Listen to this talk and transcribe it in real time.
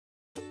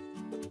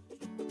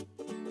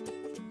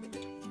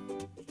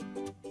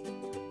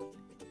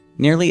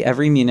Nearly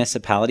every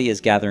municipality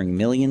is gathering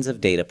millions of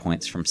data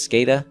points from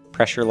SCADA,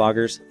 pressure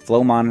loggers,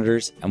 flow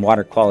monitors, and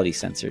water quality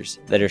sensors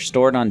that are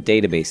stored on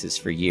databases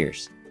for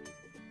years.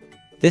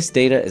 This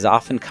data is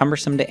often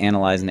cumbersome to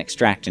analyze and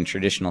extract in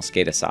traditional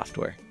SCADA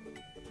software.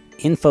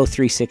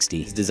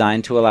 Info360 is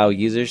designed to allow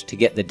users to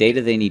get the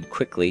data they need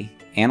quickly,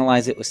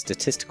 analyze it with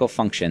statistical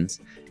functions,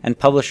 and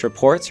publish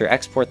reports or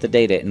export the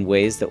data in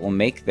ways that will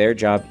make their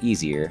job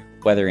easier,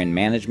 whether in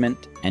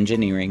management,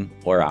 engineering,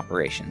 or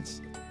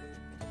operations.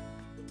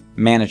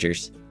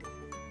 Managers.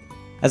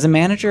 As a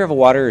manager of a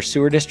water or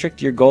sewer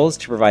district, your goal is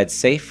to provide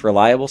safe,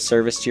 reliable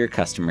service to your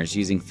customers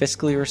using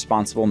fiscally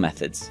responsible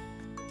methods.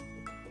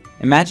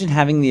 Imagine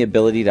having the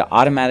ability to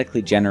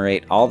automatically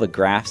generate all the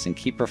graphs and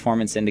key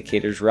performance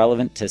indicators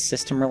relevant to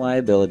system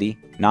reliability,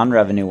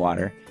 non-revenue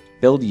water,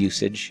 billed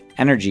usage,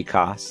 energy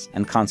costs,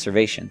 and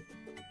conservation.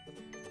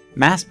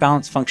 Mass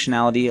balance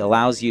functionality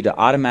allows you to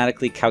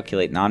automatically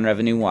calculate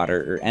non-revenue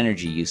water or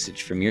energy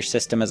usage from your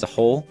system as a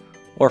whole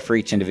or for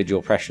each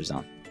individual pressure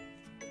zone.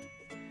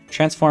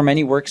 Transform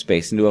any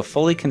workspace into a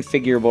fully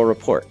configurable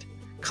report,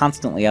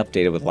 constantly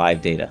updated with live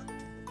data.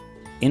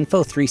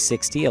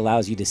 Info360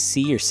 allows you to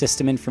see your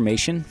system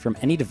information from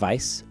any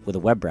device with a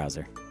web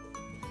browser.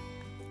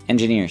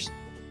 Engineers.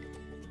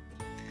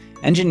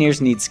 Engineers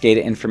need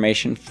SCADA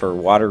information for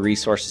water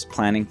resources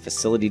planning,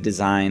 facility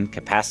design,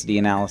 capacity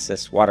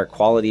analysis, water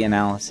quality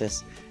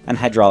analysis, and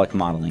hydraulic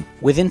modeling.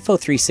 With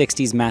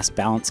Info360's mass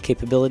balance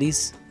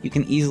capabilities, you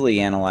can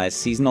easily analyze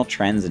seasonal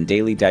trends and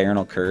daily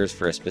diurnal curves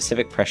for a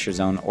specific pressure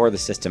zone or the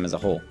system as a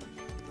whole.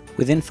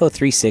 With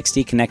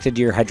Info360 connected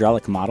to your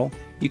hydraulic model,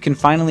 you can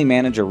finally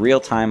manage a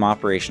real-time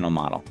operational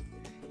model.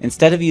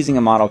 Instead of using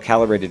a model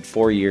calibrated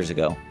 4 years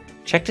ago,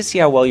 check to see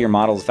how well your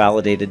model is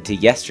validated to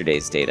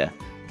yesterday's data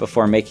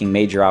before making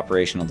major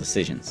operational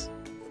decisions.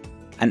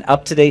 An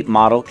up-to-date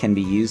model can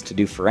be used to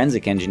do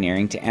forensic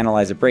engineering to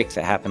analyze a break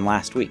that happened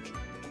last week.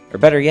 Or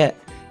better yet,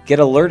 get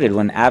alerted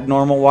when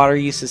abnormal water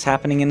use is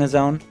happening in a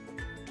zone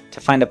to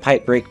find a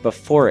pipe break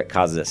before it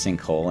causes a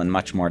sinkhole and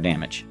much more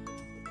damage.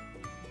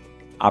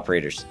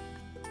 Operators.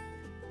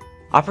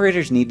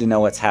 Operators need to know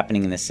what's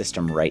happening in the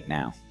system right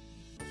now.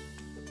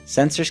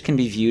 Sensors can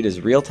be viewed as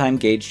real-time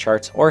gauge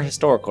charts or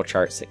historical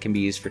charts that can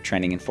be used for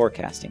trending and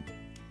forecasting.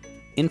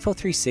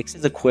 Info360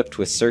 is equipped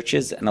with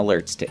searches and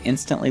alerts to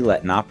instantly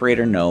let an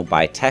operator know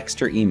by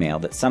text or email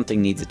that something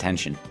needs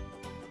attention.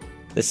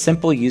 This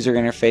simple user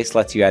interface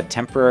lets you add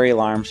temporary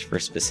alarms for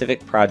a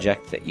specific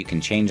project that you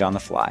can change on the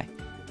fly.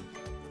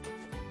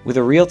 With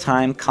a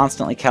real-time,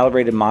 constantly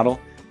calibrated model,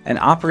 an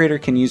operator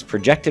can use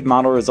projected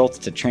model results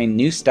to train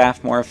new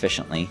staff more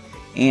efficiently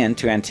and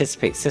to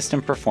anticipate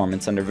system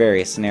performance under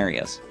various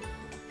scenarios.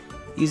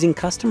 Using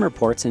custom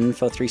reports in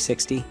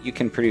Info360, you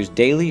can produce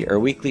daily or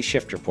weekly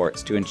shift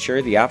reports to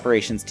ensure the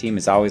operations team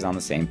is always on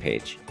the same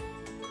page.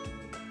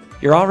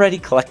 You're already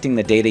collecting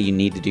the data you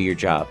need to do your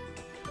job.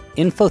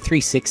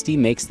 Info360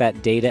 makes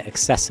that data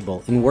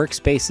accessible in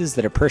workspaces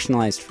that are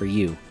personalized for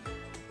you.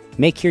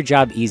 Make your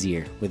job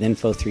easier with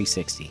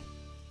Info360.